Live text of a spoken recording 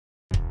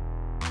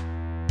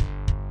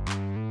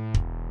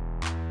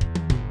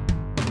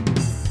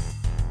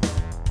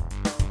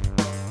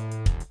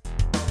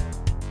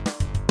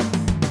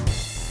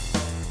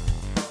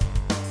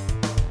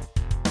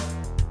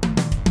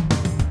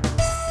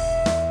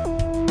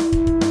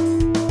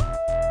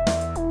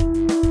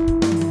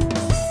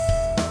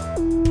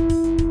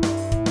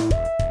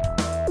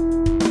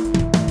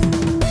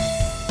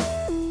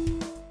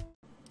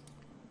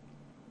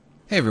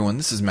Hey everyone,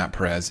 this is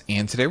Perez,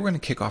 and today we're going to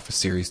kick off a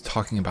series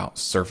talking about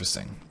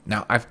surfacing.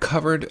 Now, I've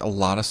covered a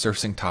lot of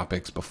surfacing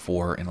topics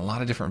before in a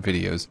lot of different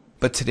videos,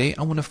 but today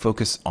I want to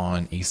focus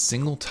on a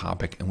single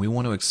topic and we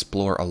want to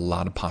explore a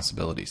lot of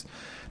possibilities.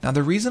 Now,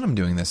 the reason I'm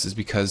doing this is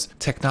because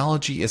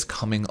technology is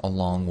coming a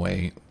long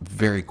way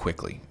very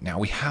quickly. Now,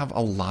 we have a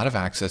lot of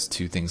access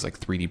to things like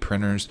 3D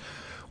printers.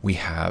 We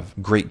have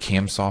great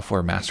CAM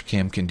software.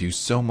 Mastercam can do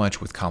so much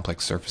with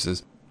complex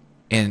surfaces.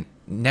 And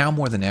now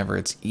more than ever,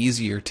 it's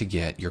easier to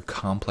get your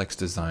complex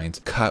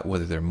designs cut,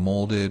 whether they're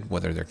molded,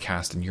 whether they're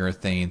cast in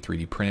urethane,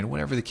 3D printed,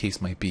 whatever the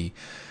case might be.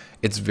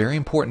 It's very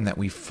important that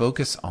we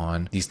focus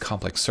on these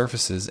complex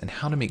surfaces and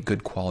how to make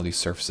good quality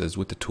surfaces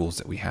with the tools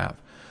that we have.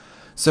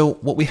 So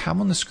what we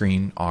have on the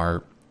screen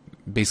are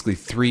basically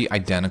three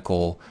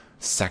identical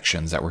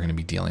sections that we're going to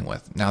be dealing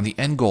with. Now, the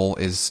end goal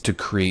is to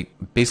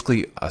create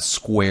basically a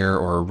square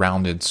or a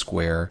rounded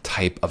square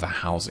type of a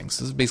housing.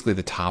 So this is basically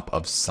the top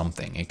of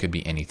something. It could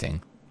be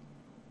anything.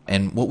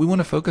 And what we want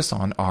to focus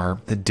on are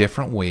the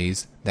different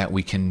ways that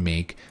we can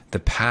make the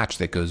patch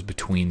that goes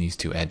between these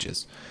two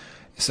edges.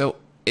 So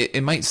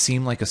it might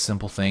seem like a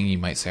simple thing. You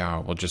might say,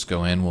 oh, we'll just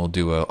go in, we'll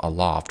do a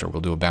loft, or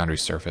we'll do a boundary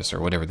surface,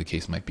 or whatever the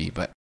case might be.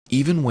 But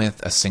even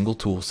with a single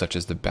tool such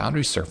as the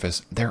boundary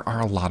surface, there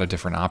are a lot of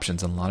different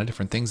options and a lot of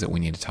different things that we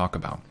need to talk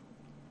about.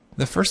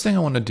 The first thing I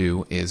want to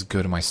do is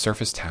go to my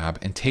Surface tab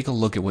and take a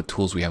look at what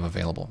tools we have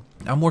available.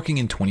 I'm working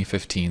in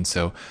 2015,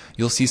 so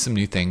you'll see some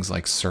new things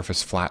like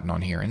Surface Flatten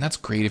on here, and that's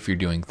great if you're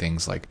doing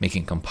things like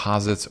making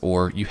composites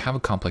or you have a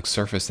complex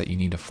surface that you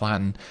need to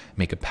flatten,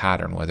 make a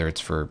pattern, whether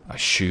it's for a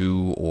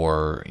shoe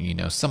or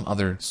some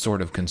other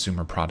sort of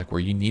consumer product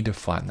where you need to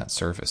flatten that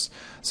surface.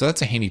 So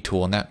that's a handy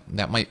tool, and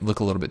that might look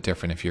a little bit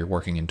different if you're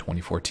working in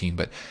 2014,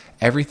 but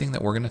everything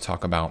that we're going to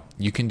talk about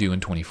you can do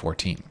in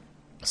 2014.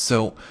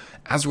 So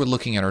as we're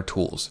looking at our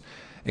tools,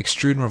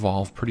 extrude and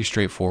revolve, pretty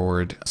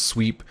straightforward.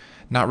 Sweep,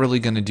 not really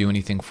going to do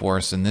anything for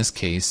us in this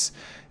case.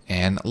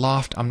 And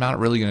loft, I'm not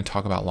really going to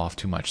talk about loft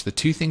too much. The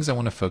two things I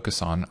want to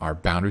focus on are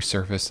boundary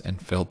surface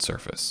and filled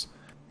surface.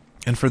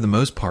 And for the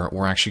most part,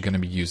 we're actually going to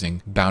be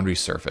using boundary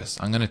surface.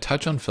 I'm going to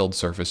touch on filled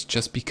surface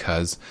just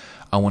because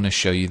I want to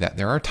show you that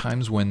there are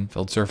times when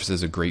filled surface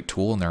is a great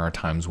tool and there are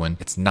times when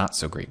it's not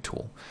so great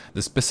tool.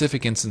 The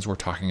specific instance we're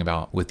talking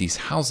about with these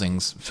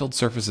housings, filled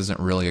surface isn't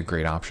really a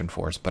great option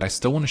for us, but I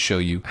still want to show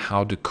you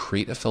how to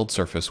create a filled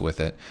surface with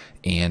it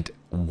and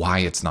why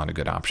it's not a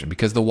good option,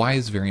 because the why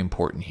is very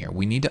important here.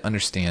 We need to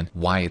understand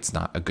why it's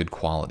not a good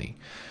quality.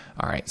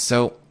 All right,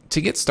 so to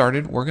get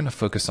started, we're going to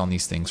focus on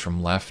these things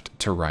from left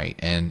to right.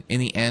 And in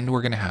the end,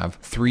 we're going to have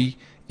three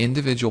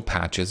individual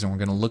patches, and we're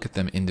going to look at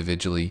them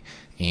individually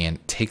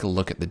and take a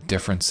look at the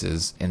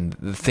differences and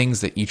the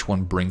things that each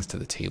one brings to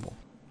the table.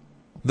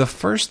 The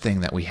first thing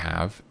that we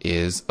have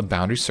is a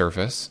boundary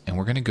surface, and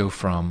we're going to go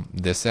from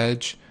this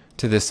edge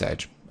to this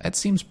edge. That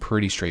seems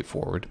pretty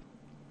straightforward.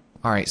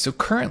 All right, so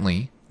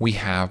currently we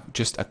have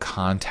just a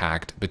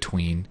contact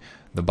between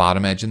the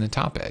bottom edge and the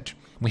top edge.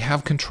 We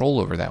have control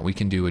over that. We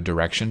can do a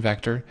direction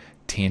vector,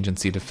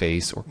 tangency to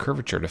face, or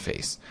curvature to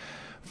face.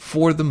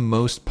 For the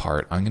most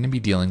part, I'm going to be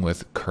dealing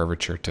with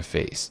curvature to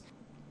face.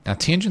 Now,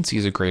 tangency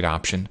is a great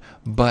option,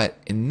 but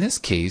in this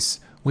case,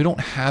 we don't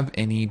have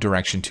any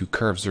direction to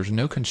curves. There's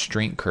no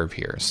constraint curve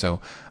here.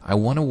 So I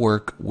want to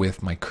work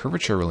with my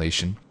curvature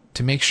relation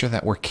to make sure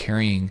that we're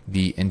carrying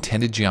the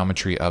intended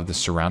geometry of the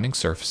surrounding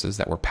surfaces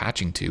that we're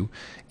patching to,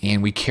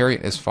 and we carry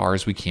it as far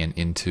as we can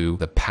into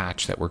the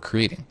patch that we're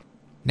creating.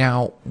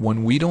 Now,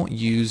 when we don't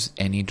use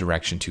any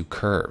direction to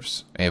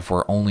curves, if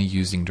we're only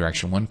using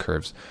direction 1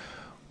 curves,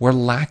 we're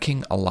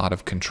lacking a lot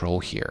of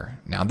control here.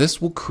 Now,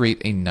 this will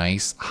create a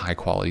nice high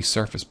quality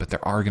surface, but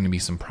there are going to be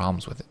some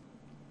problems with it.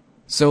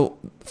 So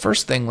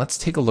first thing, let's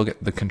take a look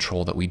at the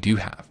control that we do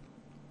have.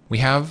 We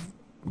have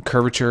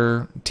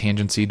curvature,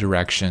 tangency,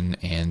 direction,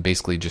 and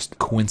basically just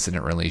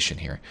coincident relation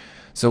here.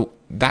 So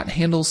that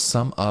handles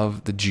some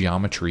of the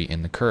geometry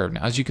in the curve.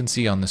 Now, as you can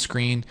see on the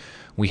screen,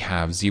 we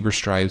have zebra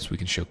stripes, we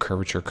can show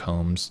curvature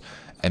combs,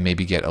 and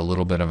maybe get a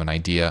little bit of an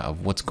idea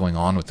of what's going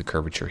on with the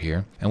curvature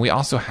here. And we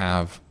also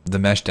have the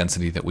mesh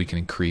density that we can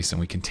increase,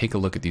 and we can take a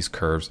look at these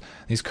curves.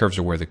 These curves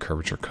are where the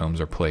curvature combs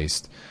are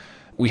placed.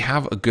 We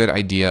have a good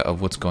idea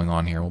of what's going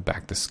on here. We'll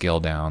back the scale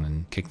down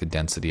and kick the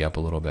density up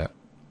a little bit.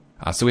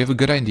 So we have a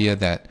good idea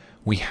that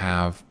we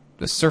have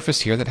the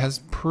surface here that has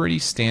pretty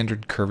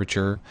standard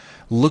curvature.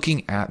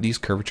 Looking at these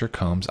curvature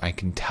combs, I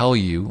can tell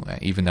you,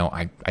 even though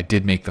I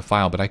did make the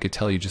file, but I could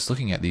tell you just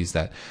looking at these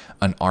that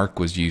an arc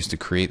was used to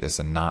create this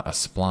and not a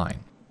spline,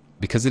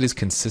 because it is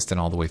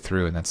consistent all the way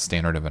through, and that's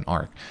standard of an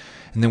arc.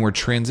 And then we're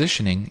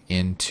transitioning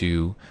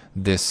into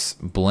this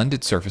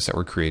blended surface that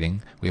we're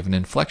creating. We have an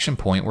inflection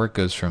point where it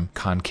goes from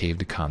concave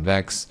to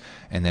convex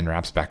and then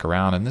wraps back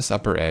around, and this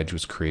upper edge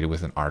was created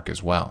with an arc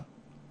as well.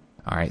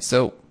 All right,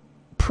 so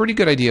pretty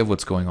good idea of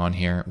what's going on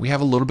here. We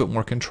have a little bit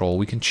more control.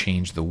 We can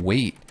change the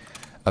weight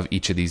of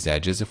each of these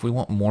edges if we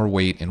want more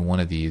weight in one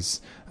of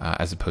these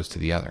as opposed to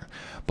the other.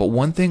 But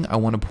one thing I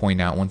want to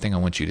point out, one thing I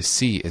want you to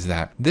see is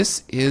that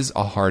this is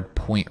a hard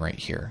point right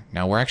here.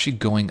 Now we're actually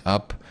going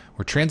up,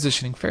 we're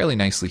transitioning fairly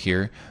nicely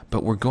here,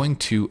 but we're going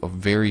to a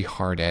very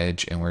hard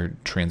edge and we're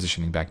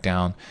transitioning back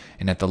down.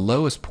 And at the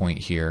lowest point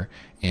here,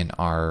 in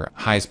our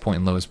highest point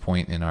and lowest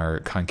point in our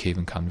concave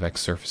and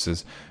convex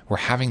surfaces, we're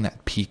having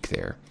that peak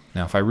there.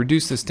 Now if I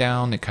reduce this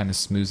down, it kind of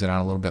smooths it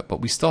out a little bit,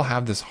 but we still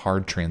have this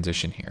hard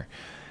transition here.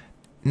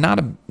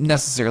 Not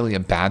necessarily a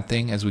bad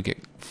thing as we get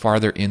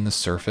farther in the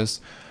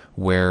surface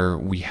where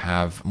we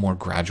have more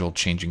gradual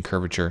change in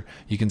curvature.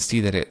 You can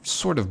see that it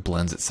sort of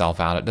blends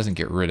itself out. It doesn't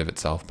get rid of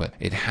itself, but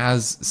it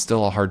has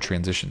still a hard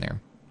transition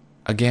there.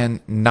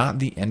 Again, not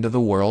the end of the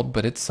world,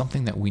 but it's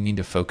something that we need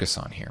to focus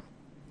on here.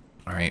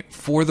 All right,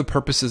 for the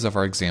purposes of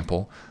our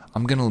example,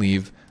 I'm going to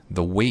leave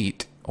the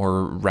weight,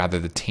 or rather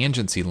the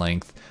tangency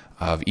length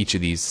of each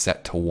of these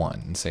set to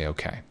 1 and say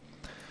okay.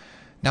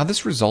 Now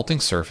this resulting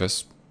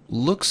surface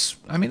looks,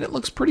 it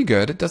looks pretty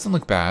good. It doesn't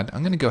look bad.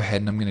 I'm going to go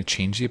ahead and I'm going to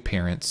change the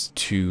appearance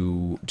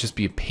to just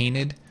be a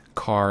painted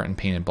car and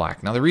painted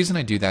black. Now the reason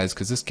I do that is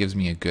because this gives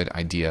me a good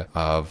idea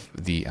of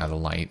the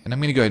light, and I'm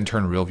going to go ahead and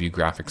turn real view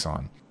graphics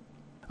on.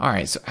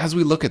 Alright, so as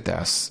we look at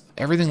this,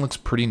 everything looks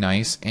pretty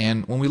nice,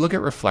 and when we look at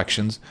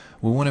reflections,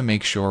 we want to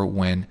make sure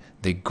when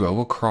they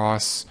go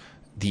across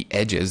the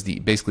edges,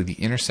 basically the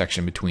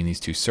intersection between these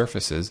two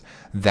surfaces,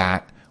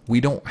 that we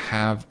don't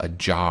have a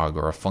jog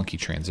or a funky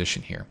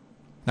transition here.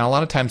 Now a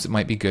lot of times it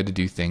might be good to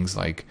do things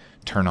like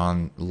turn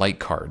on light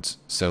cards.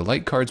 So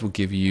light cards will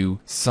give you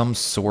some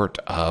sort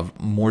of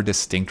more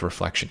distinct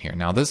reflection here.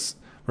 Now this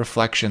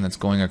reflection that's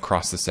going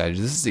across this edge,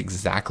 this is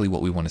exactly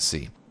what we want to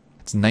see.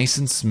 It's nice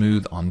and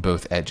smooth on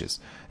both edges.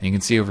 And you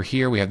can see over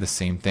here we have the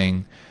same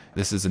thing.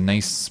 This is a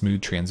nice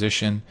smooth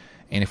transition.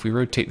 And if we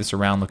rotate this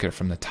around, look at it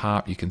from the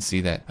top, you can see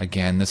that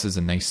again, this is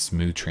a nice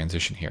smooth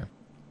transition here.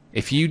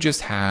 If you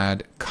just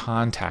had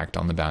contact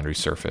on the boundary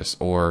surface,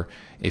 or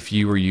if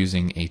you were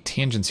using a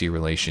tangency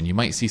relation, you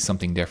might see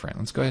something different.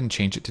 Let's go ahead and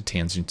change it to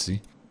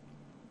tangency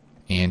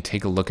and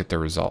take a look at the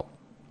result.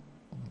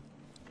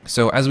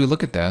 So as we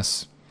look at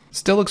this,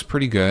 still looks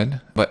pretty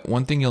good, but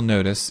one thing you'll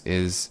notice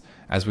is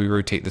as we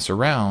rotate this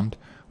around,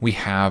 we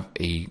have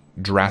a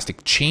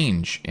drastic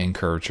change in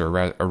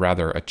curvature, or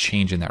rather a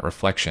change in that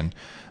reflection.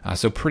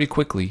 So pretty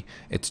quickly,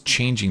 it's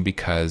changing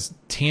because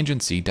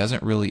tangency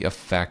doesn't really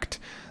affect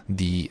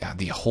the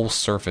whole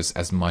surface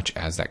as much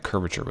as that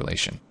curvature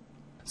relation.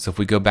 So if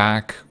we go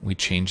back, we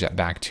change that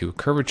back to a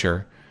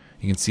curvature,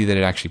 you can see that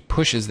it actually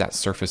pushes that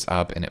surface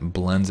up and it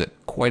blends it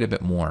quite a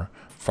bit more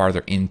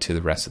farther into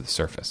the rest of the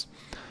surface.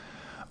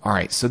 All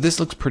right, so this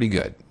looks pretty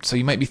good. So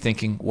you might be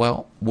thinking,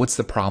 well, what's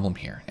the problem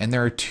here? And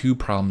there are two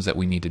problems that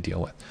we need to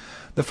deal with.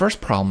 The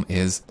first problem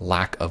is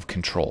lack of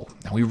control.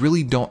 Now we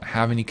really don't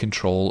have any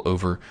control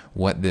over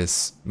what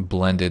this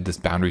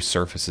boundary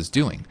surface is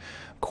doing.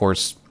 Of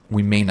course,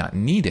 we may not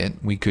need it.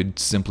 We could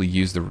simply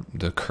use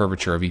the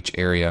curvature of each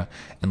area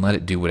and let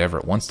it do whatever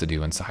it wants to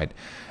do inside.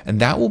 And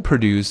that will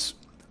produce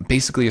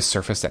basically a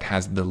surface that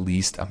has the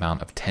least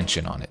amount of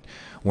tension on it.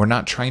 We're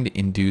not trying to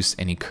induce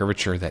any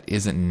curvature that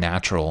isn't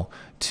natural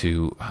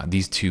to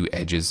these two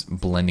edges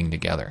blending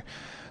together.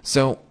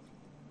 So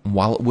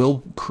while it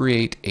will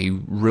create a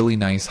really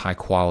nice high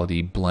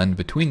quality blend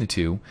between the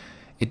two,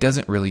 it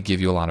doesn't really give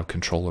you a lot of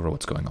control over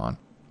what's going on.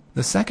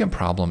 The second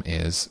problem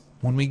is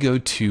when we go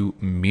to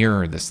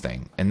mirror this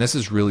thing, and this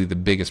is really the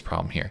biggest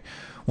problem here.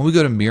 When we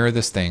go to mirror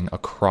this thing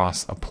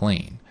across a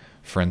plane,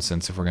 for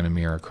instance, if we're going to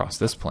mirror across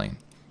this plane,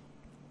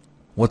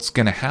 what's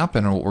going to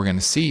happen, or what we're going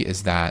to see,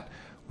 is that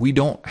we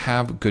don't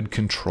have good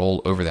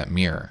control over that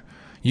mirror.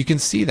 You can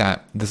see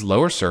that this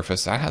lower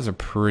surface, that has a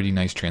pretty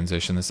nice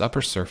transition. This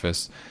upper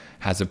surface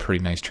has a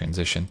pretty nice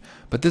transition.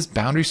 But this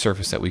boundary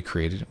surface that we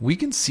created, we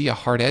can see a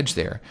hard edge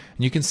there.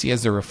 And you can see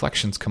as the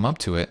reflections come up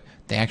to it,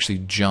 they actually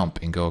jump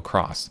and go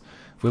across.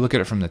 If we look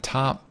at it from the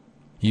top,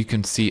 you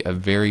can see a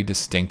very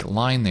distinct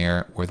line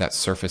there where that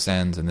surface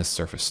ends and this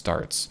surface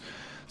starts.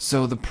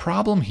 So the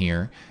problem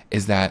here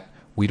is that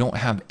we don't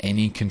have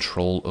any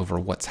control over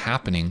what's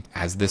happening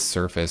as this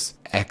surface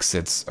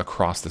exits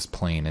across this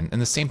plane.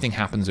 And the same thing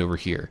happens over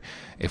here.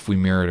 If we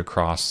mirror it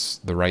across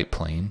the right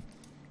plane,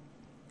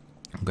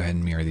 I'll go ahead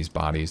and mirror these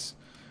bodies,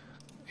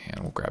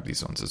 and we'll grab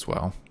these ones as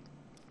well.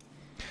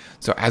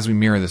 So as we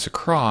mirror this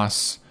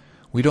across,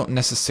 we don't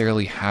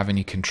necessarily have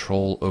any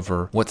control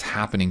over what's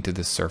happening to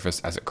this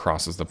surface as it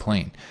crosses the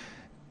plane.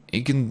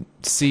 You can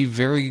see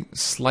very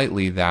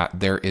slightly that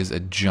there is a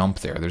jump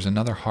there. There's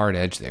another hard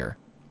edge there.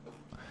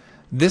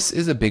 This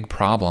is a big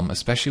problem,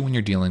 especially when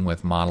you're dealing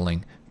with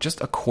modeling just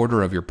a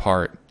quarter of your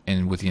part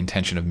and with the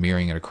intention of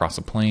mirroring it across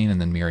a plane and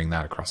then mirroring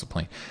that across a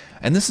plane.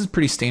 And this is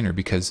pretty standard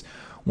because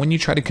when you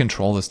try to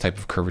control this type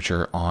of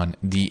curvature on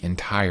the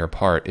entire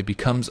part, it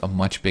becomes a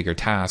much bigger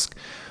task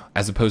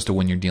as opposed to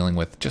when you're dealing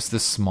with just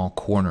this small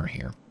corner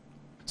here.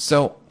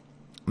 So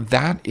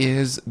that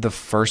is the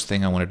first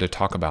thing I wanted to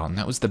talk about, and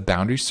that was the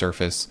boundary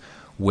surface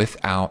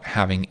without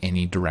having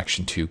any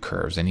direction to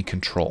curves, any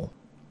control.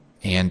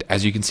 And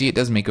as you can see, it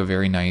does make a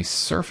very nice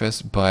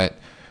surface, but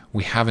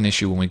we have an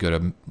issue when we go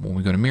to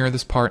mirror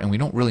this part, and we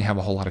don't really have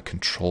a whole lot of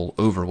control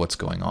over what's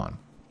going on.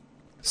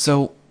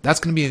 So that's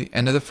going to be the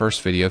end of the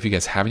first video. If you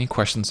guys have any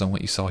questions on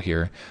what you saw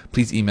here,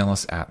 please email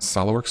us at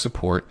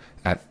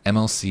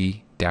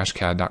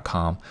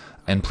solidworksupport@mlc-cad.com.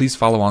 And please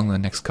follow along in the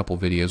next couple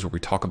videos where we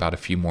talk about a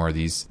few more of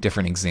these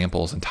different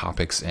examples and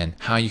topics and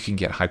how you can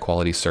get high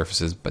quality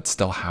surfaces but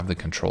still have the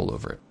control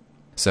over it.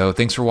 So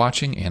thanks for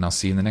watching, and I'll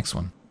see you in the next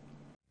one.